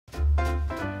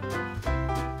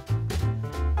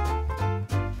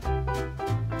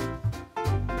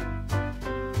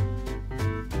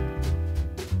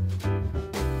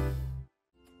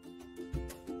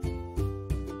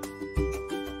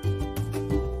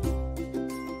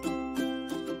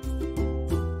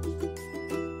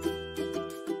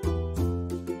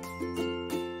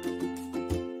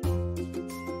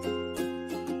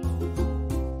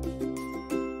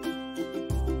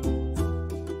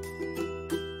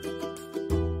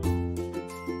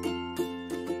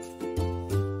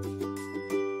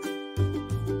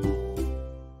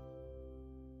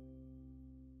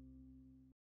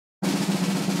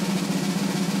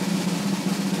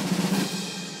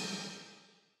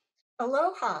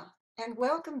Aloha and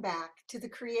welcome back to the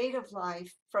Creative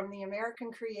Life from the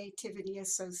American Creativity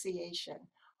Association,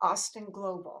 Austin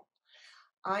Global.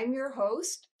 I'm your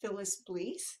host, Phyllis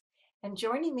Blees, and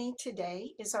joining me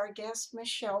today is our guest,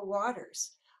 Michelle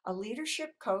Waters, a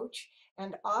leadership coach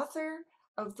and author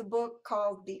of the book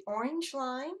called The Orange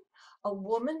Line, A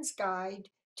Woman's Guide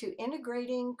to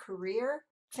Integrating Career,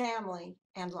 Family,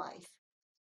 and Life.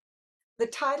 The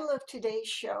title of today's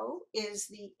show is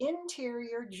The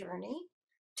Interior Journey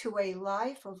to a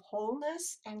Life of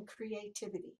Wholeness and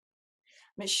Creativity.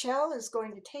 Michelle is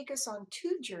going to take us on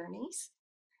two journeys,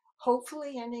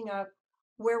 hopefully ending up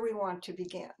where we want to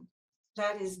begin.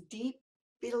 That is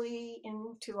deeply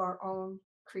into our own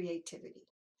creativity.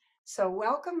 So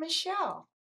welcome, Michelle.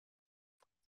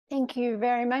 Thank you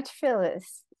very much,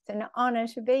 Phyllis. It's an honor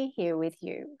to be here with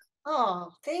you.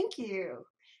 Oh, thank you.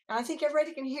 And I think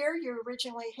everybody can hear you're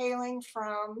originally hailing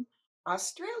from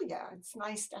Australia. It's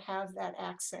nice to have that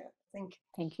accent. I think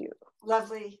Thank you.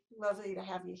 lovely, lovely to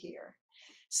have you here.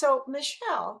 So,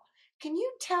 Michelle, can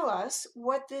you tell us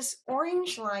what this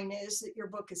orange line is that your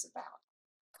book is about?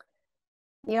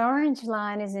 The Orange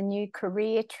Line is a new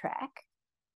career track,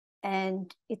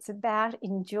 and it's about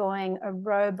enjoying a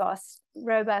robust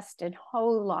and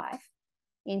whole life,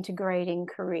 integrating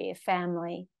career,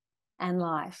 family, and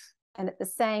life, and at the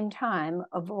same time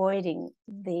avoiding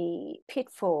the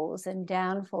pitfalls and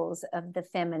downfalls of the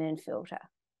feminine filter.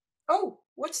 Oh,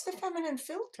 what's the feminine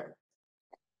filter?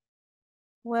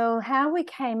 Well, how we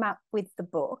came up with the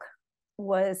book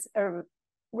was a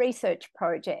research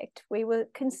project. We were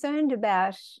concerned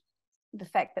about the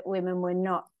fact that women were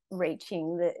not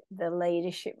reaching the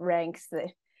leadership ranks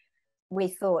that we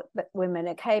thought that women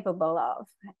are capable of.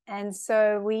 And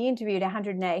so we interviewed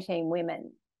 118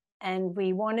 women, and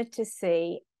we wanted to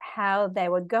see how they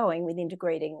were going with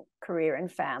integrating career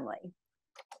and family.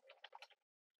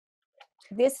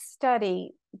 This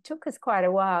study took us quite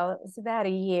a while. It was about a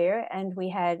year, and we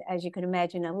had, as you can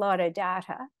imagine, a lot of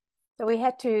data. So we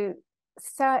had to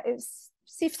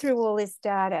sift through all this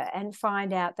data and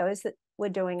find out those that were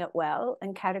doing it well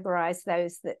and categorize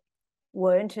those that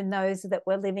weren't, and those that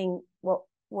were living what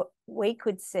we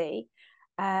could see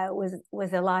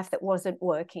was a life that wasn't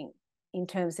working in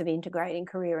terms of integrating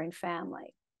career and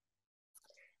family.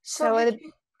 So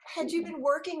had you been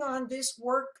working on this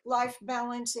work-life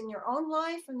balance in your own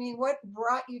life? I mean, what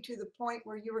brought you to the point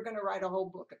where you were going to write a whole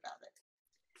book about it?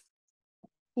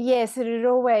 Yes, it had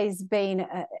always been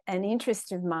an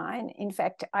interest of mine. In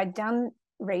fact, I'd done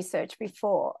research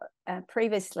before,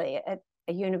 previously at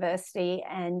a university,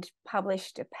 and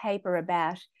published a paper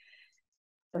about,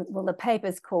 well, the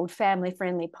paper's called Family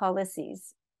Friendly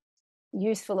Policies,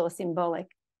 Useful or Symbolic.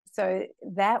 So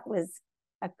that was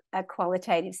a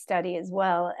qualitative study as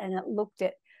well, and it looked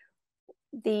at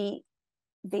the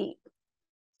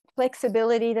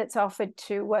flexibility that's offered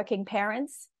to working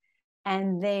parents.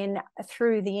 And then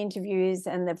through the interviews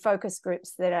and the focus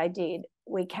groups that I did,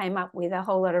 we came up with a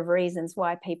whole lot of reasons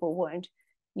why people weren't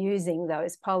using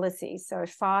those policies. So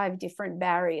 5 different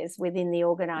barriers within the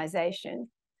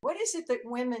organization. What is it that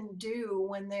women do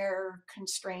when they're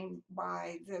constrained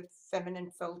by the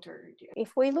feminine filter?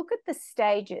 If we look at the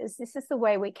stages, this is the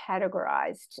way we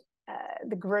categorized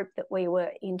the group that we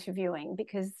were interviewing,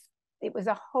 because it was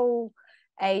a whole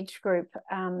age group.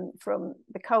 From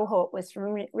the cohort was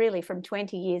really from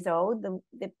 20 years old.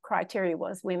 The criteria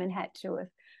was women had to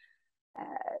have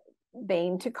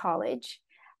been to college,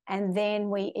 and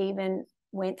then we even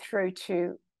went through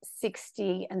to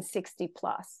 60 and 60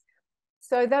 plus.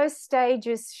 So those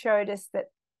stages showed us that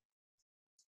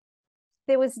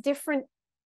there was different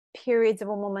periods of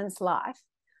a woman's life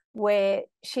where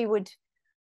she would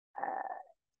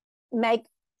make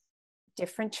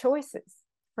different choices.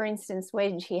 For instance,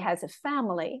 when she has a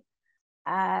family,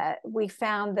 we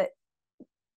found that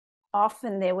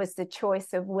often there was the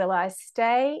choice of, will I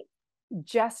stay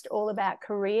just all about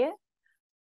career,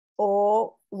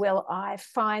 or will I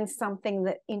find something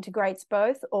that integrates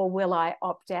both, or will I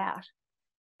opt out?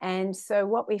 And so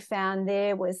what we found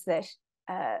there was that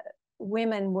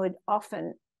women would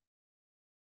often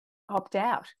opt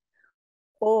out,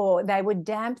 or they would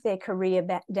damp their career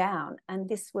back down. And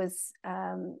this was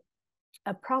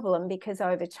a problem, because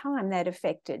over time that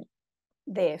affected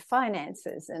their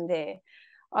finances and their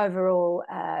overall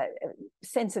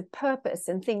sense of purpose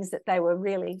and things that they were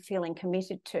really feeling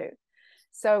committed to.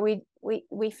 So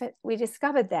we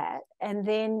discovered that, and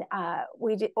then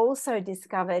we also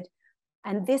discovered,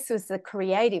 and this was the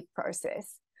creative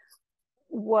process,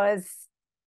 was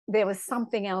there was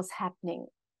something else happening,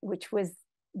 which was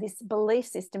this belief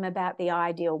system about the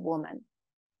ideal woman.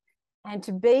 And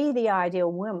to be the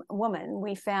ideal woman,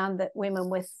 we found that women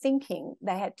were thinking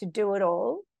they had to do it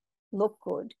all, look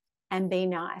good, and be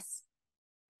nice.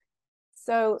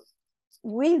 So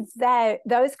with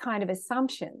those kind of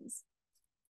assumptions,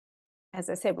 as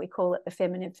I said, we call it the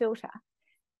feminine filter,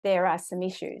 there are some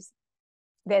issues.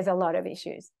 There's a lot of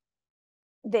issues.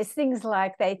 There's things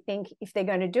like they think if they're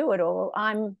going to do it all,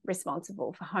 I'm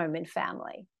responsible for home and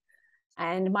family.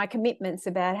 And my commitment's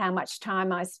about how much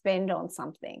time I spend on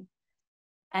something.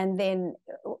 And then,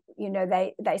 you know,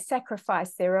 they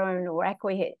sacrifice their own or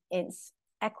acquiesce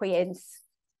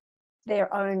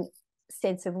their own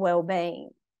sense of well-being.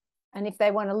 And if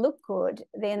they want to look good,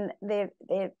 then they're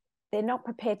not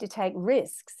prepared to take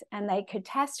risks, and they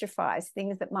catastrophize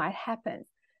things that might happen.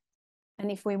 And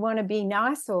if we want to be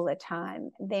nice all the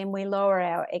time, then we lower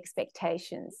our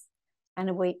expectations,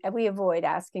 and we avoid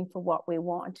asking for what we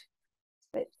want.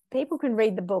 But people can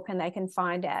read the book and they can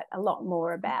find out a lot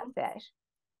more about that.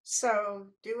 So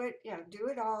do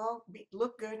it all,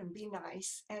 look good and be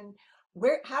nice. And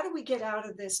how do we get out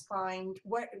of this bind?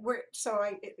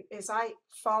 As I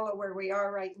follow where we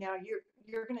are right now,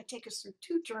 you're going to take us through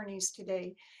two journeys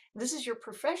today. This is your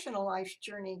professional life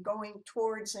journey going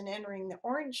towards and entering the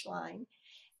orange line.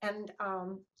 And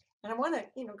I want to,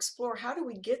 explore, how do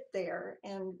we get there,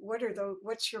 and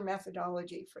what's your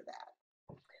methodology for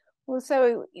that? Well,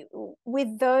 so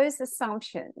with those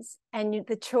assumptions and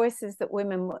the choices that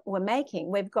women were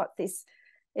making, we've got this,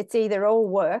 it's either all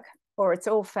work or it's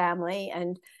all family,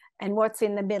 and what's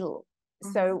in the middle.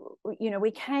 Mm-hmm. So,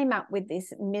 we came up with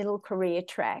this middle career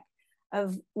track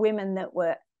of women that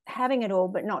were having it all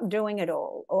but not doing it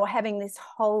all, or having this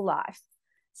whole life.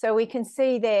 So we can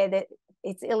see there that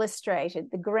it's illustrated.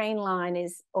 The green line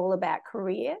is all about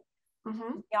career.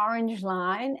 Mm-hmm. The orange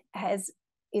line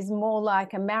is more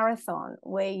like a marathon,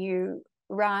 where you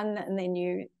run and then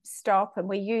you stop. And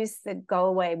we use the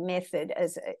Galway method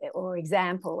as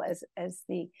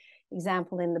the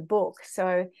example in the book.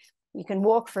 So you can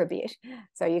walk for a bit,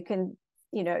 so you can,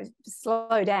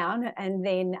 slow down, and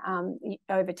then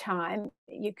over time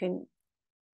you can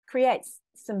create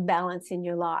some balance in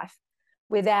your life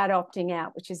without opting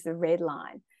out, which is the red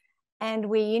line. And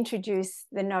we introduce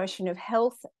the notion of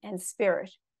health and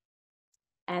spirit.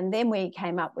 And then we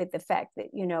came up with the fact that,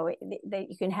 that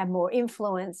you can have more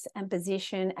influence and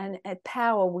position and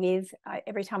power with.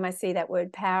 Every time I see that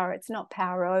word power, it's not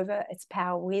power over, it's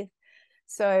power with.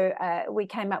 So we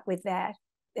came up with that.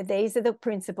 These are the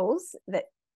principles that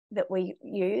we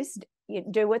used. You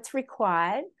do what's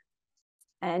required.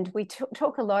 And we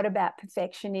talk a lot about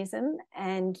perfectionism,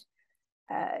 and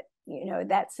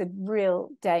that's a real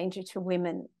danger to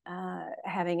women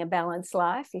having a balanced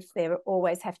life if they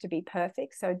always have to be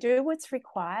perfect. So do what's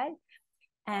required,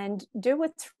 and do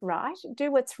what's right.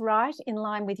 Do what's right in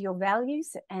line with your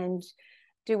values, and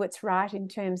do what's right in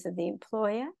terms of the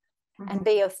employer, mm-hmm. and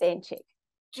be authentic.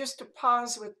 Just to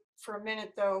pause for a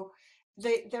minute, though,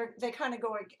 they kind of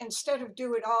go, instead of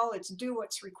do it all, it's do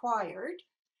what's required.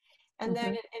 And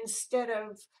mm-hmm. then instead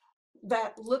of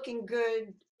that looking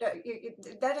good,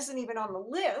 that isn't even on the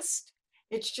list.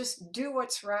 It's just do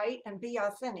what's right and be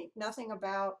authentic. Nothing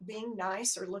about being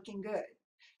nice or looking good.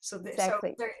 So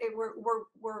exactly.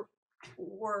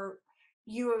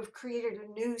 You have created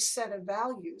a new set of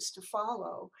values to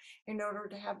follow in order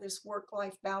to have this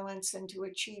work-life balance and to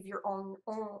achieve your own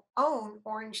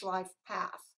orange life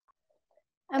path.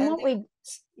 And what we,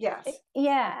 yes,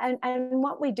 yeah, and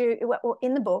what we do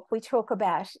in the book, we talk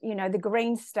about, the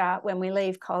green start when we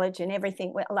leave college and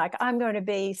everything. Like, I'm going to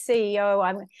be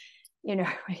CEO.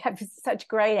 We have such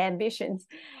great ambitions,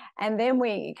 and then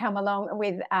we come along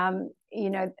with,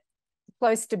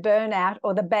 close to burnout,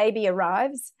 or the baby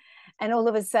arrives, and all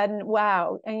of a sudden,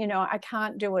 wow, I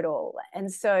can't do it all.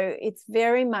 And so it's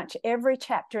very much, every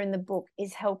chapter in the book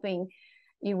is helping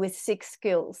you with 6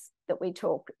 skills that we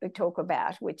talk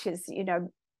about, which is,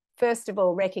 first of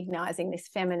all, recognizing this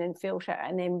feminine filter,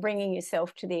 and then bringing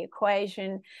yourself to the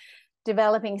equation,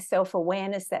 developing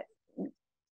self-awareness. That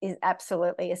is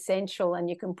absolutely essential, and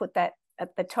you can put that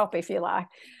at the top if you like,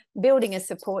 building a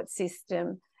support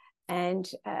system,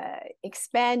 and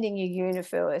expanding your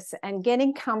universe, and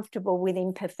getting comfortable with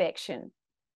imperfection.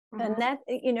 Mm-hmm.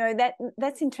 And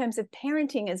that's in terms of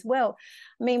parenting as well.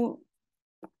 I mean,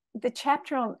 the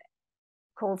chapter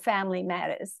called Family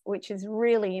Matters, which is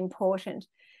really important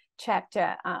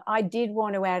chapter, I did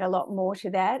want to add a lot more to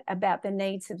that about the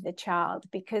needs of the child,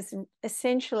 because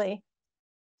essentially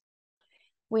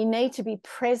we need to be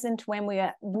present when we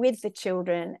are with the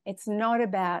children. It's not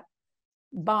about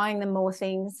buying them more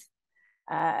things,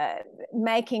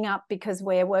 making up because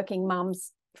we're working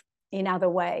mums in other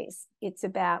ways. It's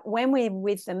about when we're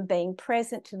with them, being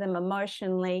present to them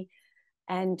emotionally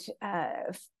and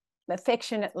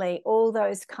affectionately, all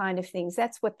those kind of things.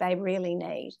 That's what they really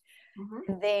need.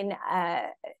 Mm-hmm. And then,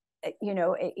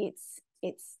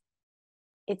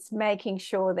 it's making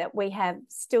sure that we have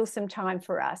still some time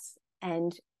for us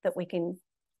and that we can,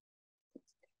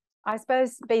 I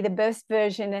suppose, be the best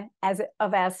version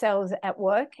of ourselves at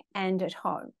work and at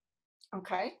home.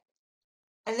 Okay.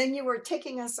 And then you were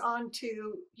taking us on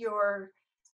to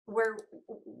where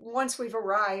once we've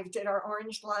arrived at our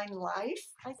orange line life,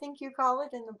 I think you call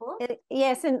it in the book.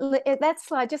 Yes, and that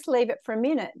slide, just leave it for a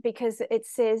minute, because it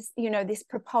says, this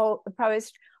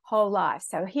proposed whole life.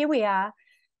 So here we are,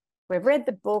 we've read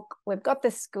the book, we've got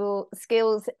the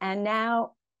skills, and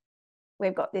now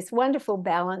we've got this wonderful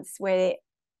balance where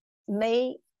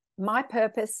my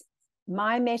purpose,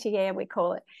 my métier, we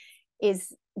call it,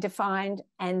 is defined,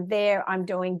 and there I'm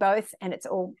doing both, and it's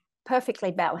all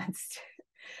perfectly balanced.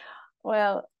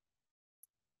 Well,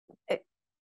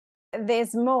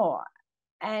 there's more,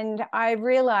 and I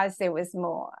realized there was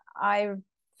more. I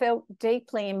felt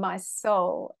deeply in my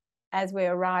soul as we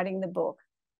were writing the book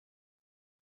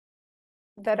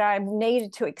that I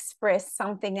needed to express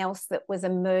something else that was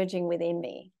emerging within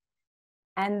me,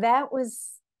 and that was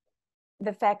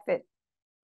the fact that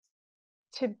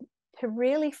to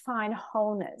really find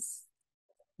wholeness,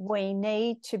 we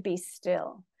need to be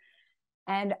still.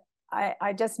 And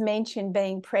I just mentioned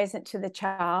being present to the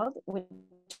child, which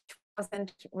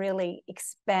wasn't really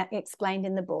explained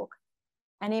in the book.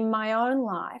 And in my own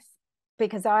life,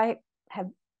 because I have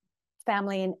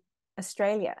family in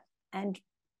Australia and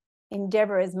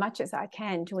endeavor as much as I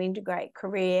can to integrate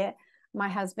career, my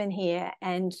husband here,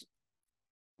 and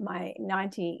my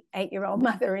 98-year-old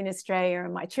mother in Australia,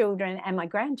 and my children and my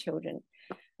grandchildren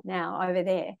now over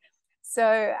there.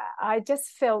 So I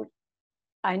just felt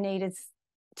I needed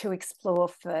to explore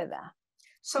further,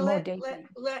 So more deeply.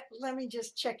 let me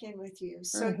just check in with you.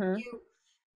 So Mm-hmm.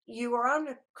 you are on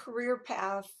a career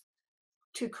path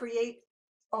to create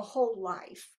a whole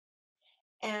life,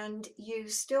 and you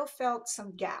still felt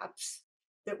some gaps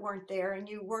that weren't there, and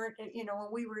you weren't,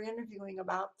 when we were interviewing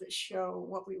about the show,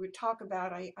 what we would talk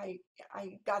about, I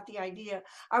got the idea.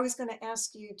 I was going to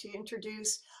ask you to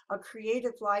introduce a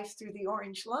creative life through the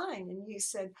orange line, and you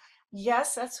said,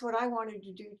 yes, that's what I wanted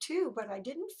to do too, but I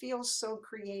didn't feel so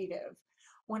creative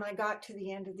when I got to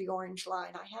the end of the orange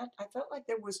line. I felt like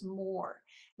there was more,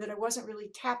 that I wasn't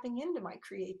really tapping into my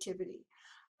creativity.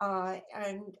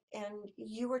 And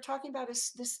you were talking about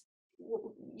this what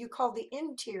you call the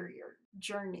interior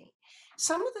journey.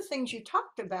 Some of the things you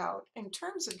talked about in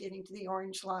terms of getting to the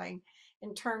orange line,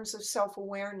 in terms of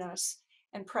self-awareness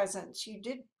and presence, you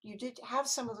did have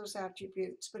some of those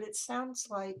attributes, but it sounds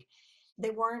like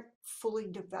they weren't fully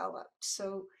developed.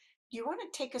 So do you want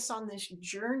to take us on this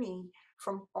journey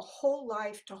from a whole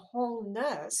life to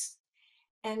wholeness,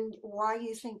 and why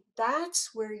you think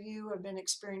that's where you have been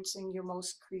experiencing your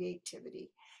most creativity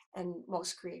and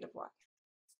most creative life?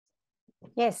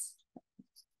 Yes,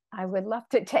 I would love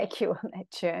to take you on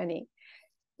that journey.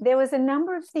 There was a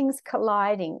number of things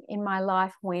colliding in my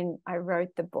life when I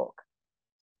wrote the book.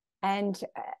 And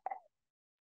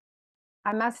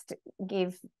I must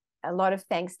give a lot of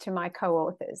thanks to my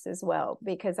co-authors as well,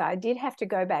 because I did have to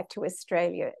go back to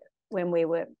Australia when we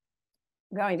were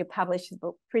going to publish the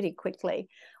book pretty quickly,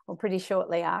 or pretty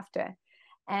shortly after.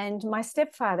 And my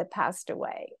stepfather passed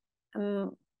away.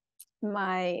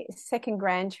 My second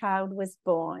grandchild was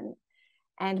born,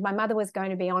 and my mother was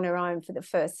going to be on her own for the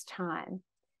first time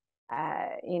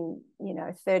in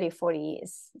 30, 40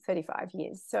 years, 35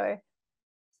 years. So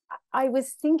I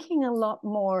was thinking a lot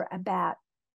more about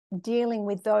dealing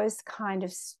with those kind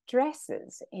of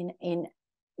stresses in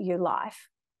your life,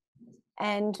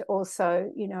 and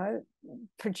also,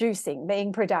 producing,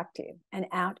 being productive, and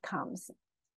outcomes.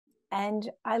 And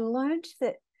I learned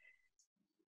that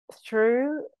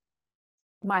through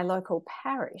my local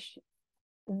parish,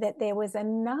 that there was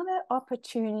another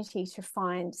opportunity to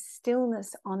find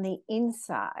stillness on the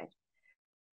inside.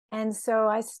 And so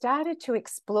I started to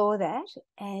explore that,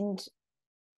 and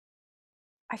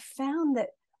I found that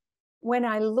when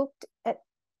I looked at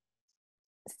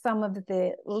some of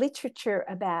the literature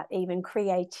about even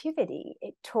creativity,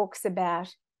 it talks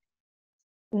about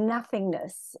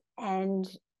nothingness and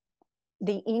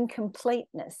the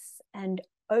incompleteness and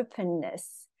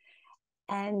openness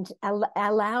and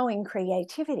allowing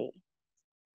creativity.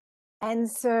 And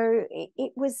so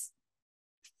it was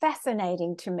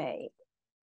fascinating to me.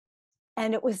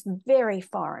 And it was very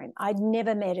foreign. I'd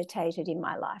never meditated in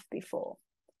my life before.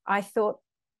 I thought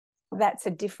that's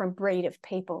a different breed of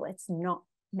people. It's not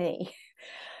me.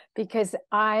 because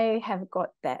I have got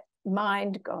that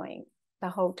mind going the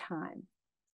whole time.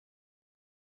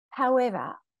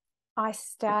 However, I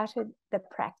started the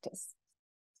practice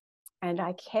and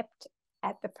I kept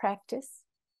at the practice,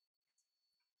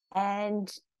 and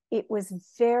it was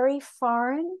very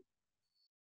foreign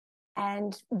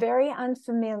and very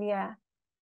unfamiliar.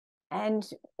 And,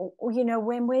 you know,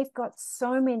 when we've got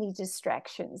so many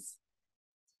distractions,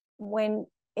 when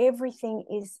everything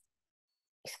is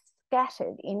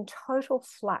scattered in total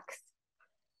flux,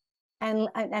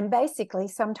 and basically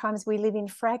sometimes we live in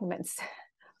fragments,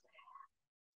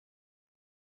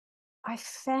 I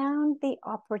found the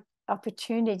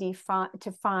opportunity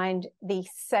to find the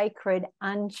sacred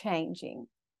unchanging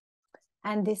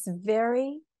and this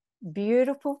very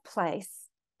beautiful place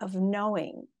of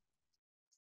knowing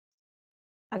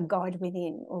a God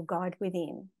within, or God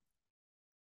within.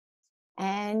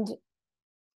 And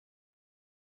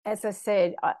as I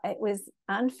said, it was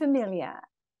unfamiliar,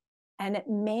 and it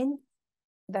meant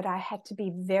that I had to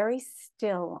be very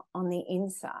still on the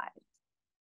inside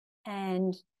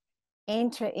and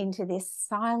enter into this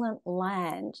silent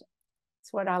land.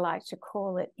 It's what I like to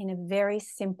call it, in a very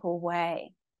simple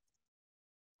way.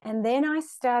 And then I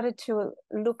started to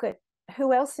look at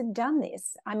who else had done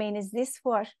this. I mean, is this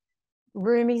what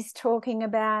Rumi's talking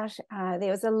about? There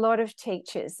was a lot of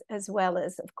teachers, as well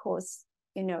as, of course,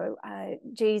 you know,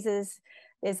 Jesus.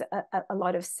 There's a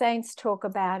lot of saints talk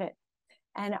about it.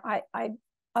 And I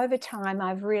over time,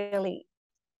 I've really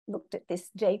looked at this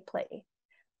deeply.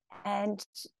 And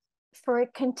for a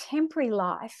contemporary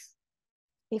life,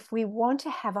 if we want to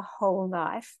have a whole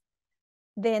life,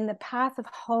 then the path of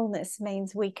wholeness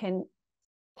means we can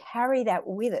carry that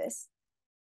with us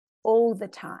all the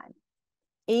time,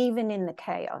 even in the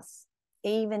chaos,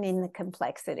 even in the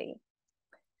complexity.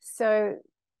 So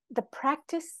the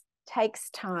practice takes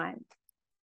time.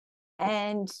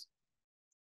 And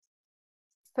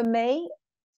for me,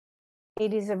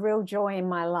 it is a real joy in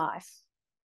my life.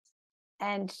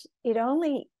 And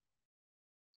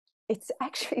it's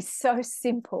actually so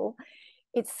simple.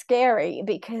 It's scary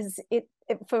because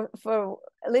for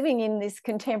living in this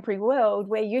contemporary world,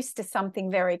 we're used to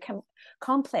something very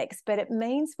complex, but it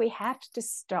means we have to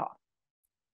stop.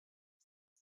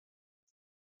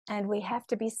 And we have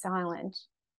to be silent.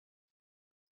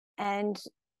 And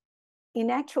in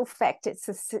actual fact, it's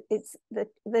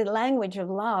the language of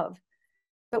love.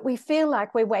 But we feel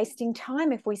like we're wasting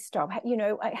time if we stop. You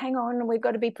know, hang on, we've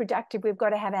got to be productive. We've got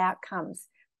to have outcomes.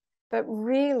 But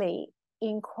really,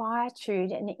 in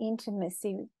quietude and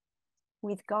intimacy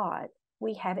with God,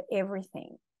 we have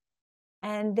everything.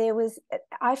 And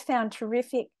I found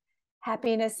terrific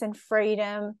happiness and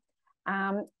freedom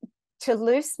to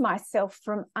loose myself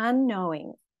from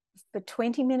unknowing for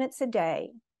 20 minutes a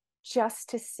day, just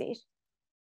to sit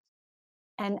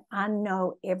and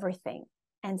unknow everything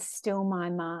and still my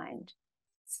mind.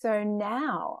 So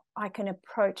now I can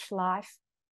approach life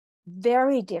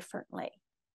very differently.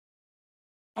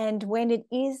 And when it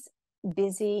is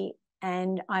busy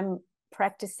and I'm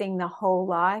practicing the whole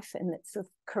life, and it's a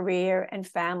career and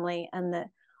family and the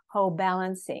whole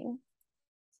balancing,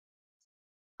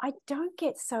 I don't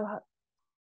get so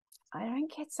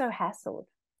hassled.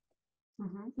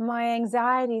 Mm-hmm. My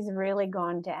anxiety's really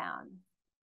gone down,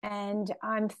 and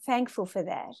I'm thankful for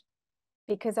that,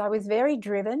 because I was very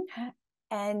driven,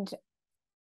 and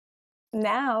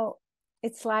now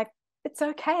it's like, it's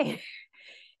okay.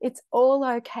 It's all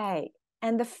okay.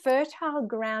 And the fertile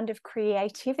ground of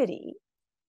creativity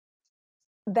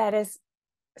that is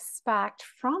sparked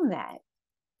from that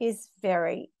is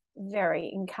very,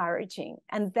 very encouraging.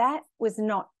 And that was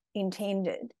not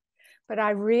intended. But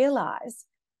I realized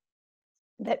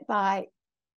that by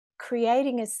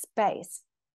creating a space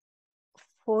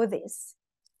for this,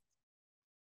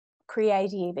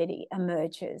 creativity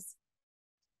emerges.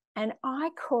 And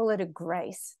I call it a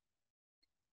grace.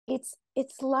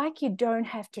 It's like you don't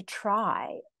have to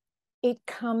try. It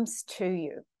comes to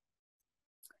you.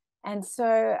 And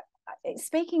so,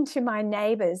 speaking to my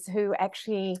neighbors who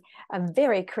actually are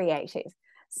very creative.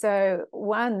 So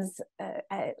one's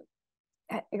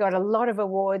got a lot of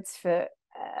awards for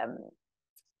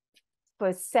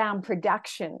sound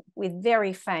production with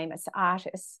very famous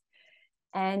artists.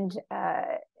 And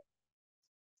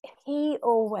he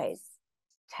always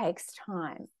takes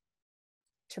time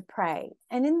to pray.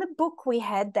 And in the book we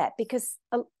had that, because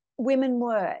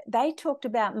they talked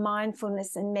about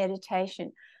mindfulness and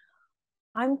meditation,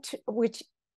 which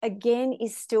again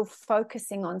is still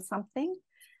focusing on something,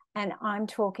 and I'm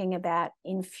talking about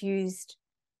infused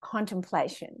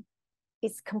contemplation.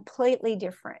 It's completely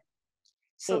different.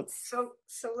 So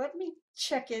let me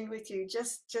check in with you,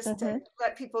 just to Mm-hmm.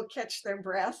 let people catch their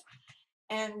breath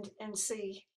and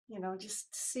see,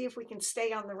 just see if we can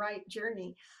stay on the right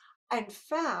journey. In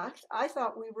fact, I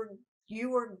thought you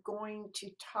were going to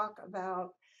talk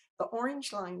about the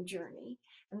orange line journey,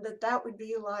 and that would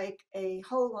be like a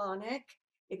holonic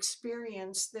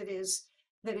experience that is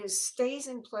stays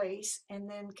in place and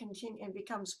then continue and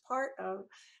becomes part of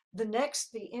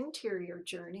the interior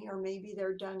journey, or maybe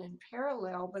they're done in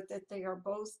parallel, but that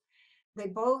they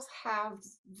both have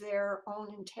their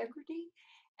own integrity,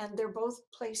 and they're both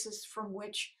places from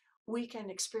which we can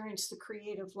experience the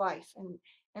creative life.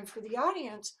 And for the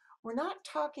audience, we're not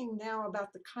talking now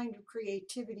about the kind of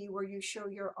creativity where you show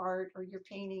your art or your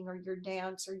painting or your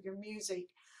dance or your music.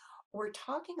 We're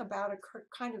talking about a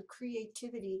kind of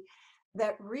creativity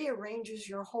that rearranges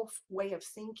your whole way of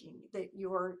thinking, that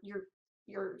your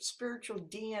spiritual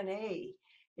DNA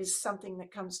is something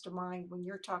that comes to mind when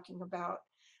you're talking about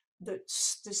the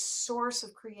source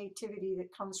of creativity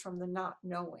that comes from the not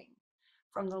knowing,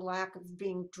 from the lack of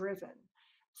being driven,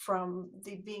 from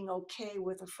the being okay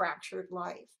with a fractured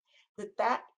life.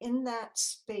 That in that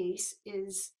space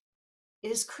is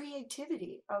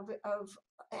creativity of it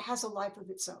has a life of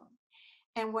its own.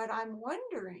 And what I'm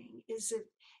wondering is if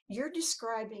you're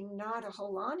describing not a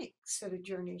holonic set of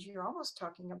journeys, you're almost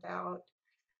talking about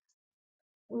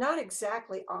not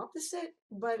exactly opposite,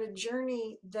 but a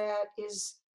journey that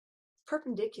is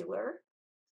perpendicular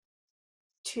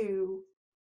to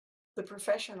the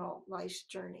professional life's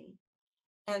journey.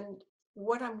 And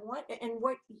what I'm what and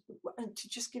what and to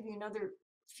just give you another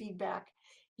feedback,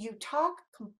 you talk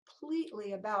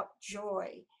completely about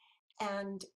joy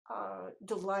and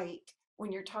delight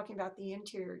when you're talking about the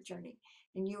interior journey,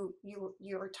 and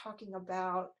you're talking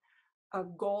about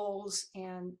goals,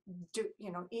 and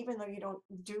even though you don't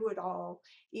do it all,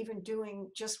 even doing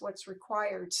just what's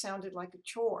required sounded like a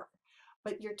chore,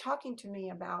 but you're talking to me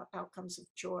about outcomes of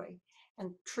joy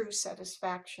and true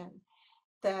satisfaction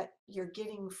that you're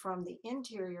getting from the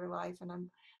interior life. And I'm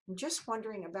just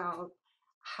wondering about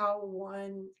how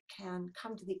one can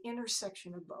come to the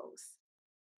intersection of both.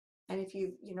 And if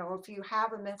you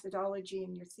have a methodology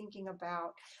and you're thinking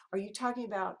about, are you talking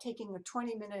about taking a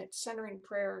 20-minute centering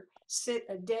prayer sit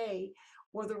a day?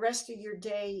 Well, the rest of your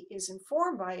day is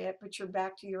informed by it, but you're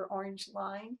back to your orange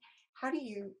line. How do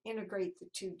you integrate the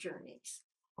two journeys?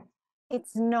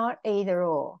 It's not either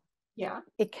or. Yeah.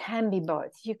 It can be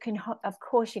both. You can, of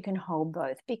course, you can hold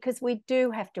both, because we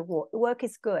do have to work. Work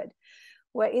is good.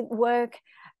 Work,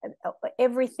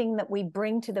 everything that we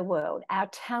bring to the world, our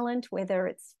talent, whether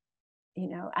it's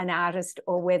an artist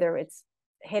or whether it's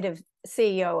head of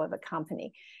CEO of a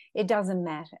company, it doesn't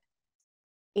matter.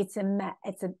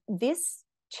 This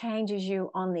changes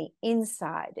you on the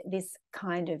inside. This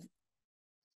kind of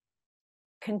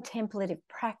contemplative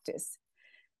practice,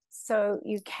 so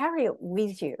you carry it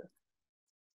with you.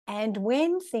 And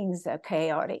when things are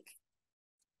chaotic,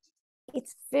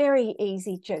 it's very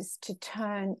easy just to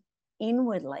turn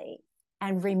inwardly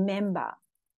and remember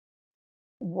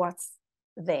what's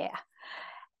there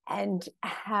and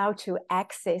how to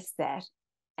access that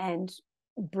and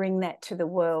bring that to the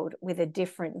world with a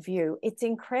different view. It's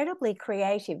incredibly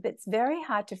creative, but it's very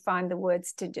hard to find the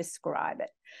words to describe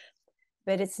it.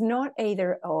 But it's not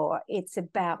either or, it's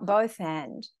about both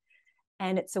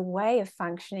and it's a way of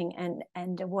functioning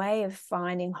and a way of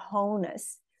finding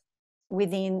wholeness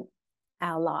within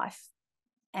our life.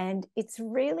 And it's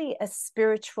really a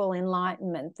spiritual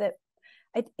enlightenment that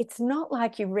it's not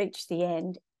like you reach the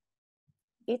end,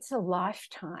 it's a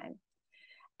lifetime.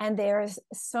 And there are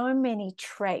so many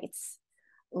traits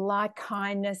like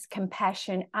kindness,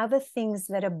 compassion, other things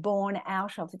that are born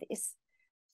out of this,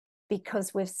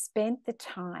 because we've spent the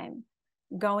time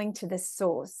going to the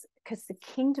source, because the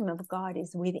kingdom of God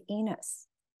is within us.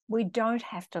 We don't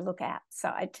have to look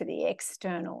outside to the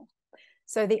external.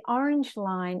 So the orange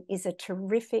line is a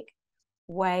terrific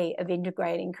way of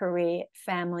integrating career,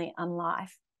 family, and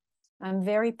life. I'm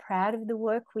very proud of the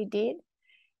work we did,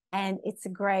 and it's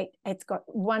got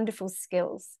wonderful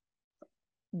skills.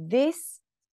 This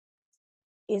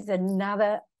is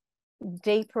another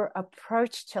deeper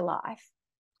approach to life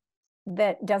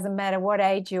that doesn't matter what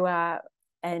age you are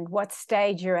and what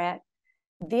stage you're at.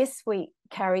 This we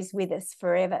carries with us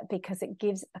forever, because it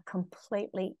gives a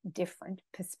completely different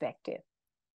perspective.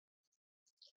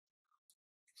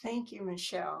 Thank you,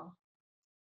 Michelle.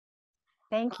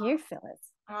 Thank you, Phyllis.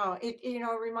 Oh, it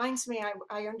reminds me.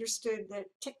 I understood that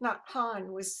Thich Nhat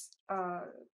Hanh was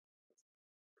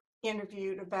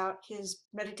interviewed about his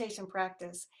meditation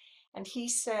practice, and he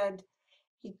said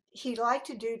he liked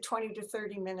to do 20 to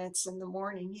 30 minutes in the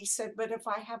morning. He said, but if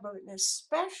I have an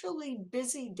especially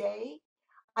busy day,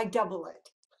 I double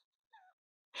it.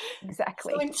 So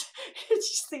Exactly. it's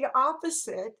just the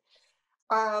opposite.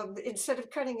 Instead of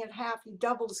cutting it half, he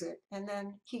doubles it, and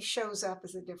then he shows up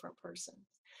as a different person.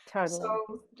 Totally.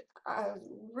 So I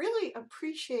really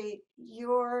appreciate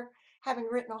your having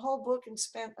written a whole book and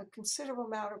spent a considerable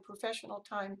amount of professional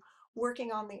time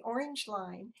working on the orange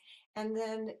line. And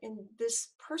then in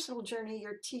this personal journey,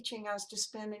 you're teaching us to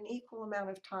spend an equal amount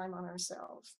of time on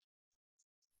ourselves.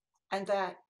 And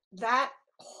that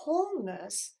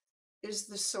wholeness is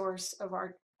the source of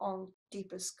our own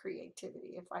deepest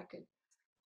creativity, if I could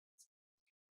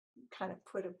kind of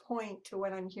put a point to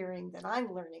what I'm hearing that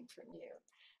I'm learning from you.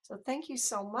 So thank you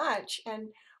so much. And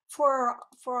for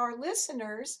our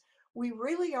listeners, we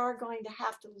really are going to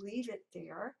have to leave it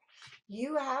there.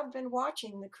 You have been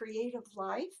watching The Creative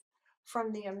Life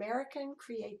from the American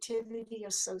Creativity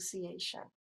Association,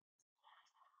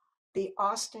 the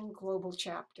Austin Global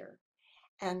Chapter.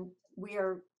 And we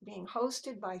are being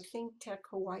hosted by Think Tech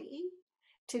Hawaii.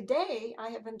 Today, I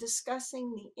have been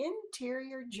discussing the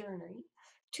interior journey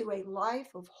to a life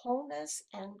of wholeness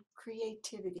and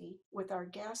creativity with our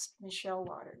guest, Michelle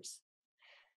Waters.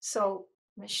 So,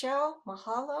 Michelle,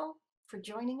 mahalo for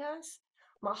joining us.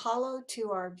 Mahalo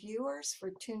to our viewers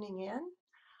for tuning in.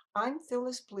 I'm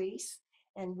Phyllis Blees,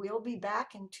 and we'll be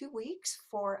back in 2 weeks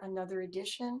for another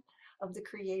edition of The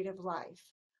Creative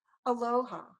Life.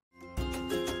 Aloha.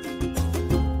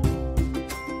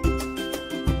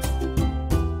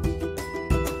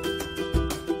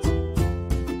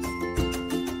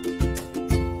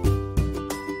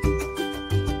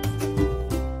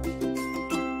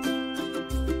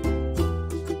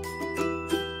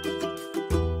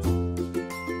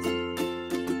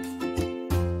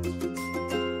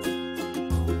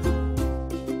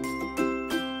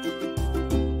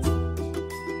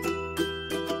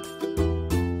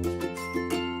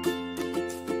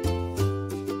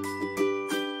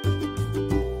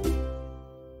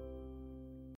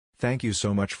 Thank you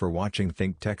so much for watching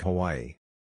Think Tech Hawaii.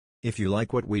 If you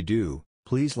like what we do,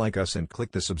 please like us and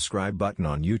click the subscribe button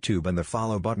on YouTube and the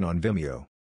follow button on Vimeo.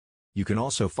 You can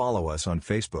also follow us on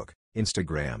Facebook,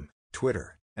 Instagram,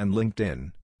 Twitter, and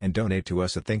LinkedIn, and donate to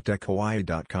us at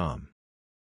thinktechhawaii.com.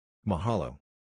 Mahalo.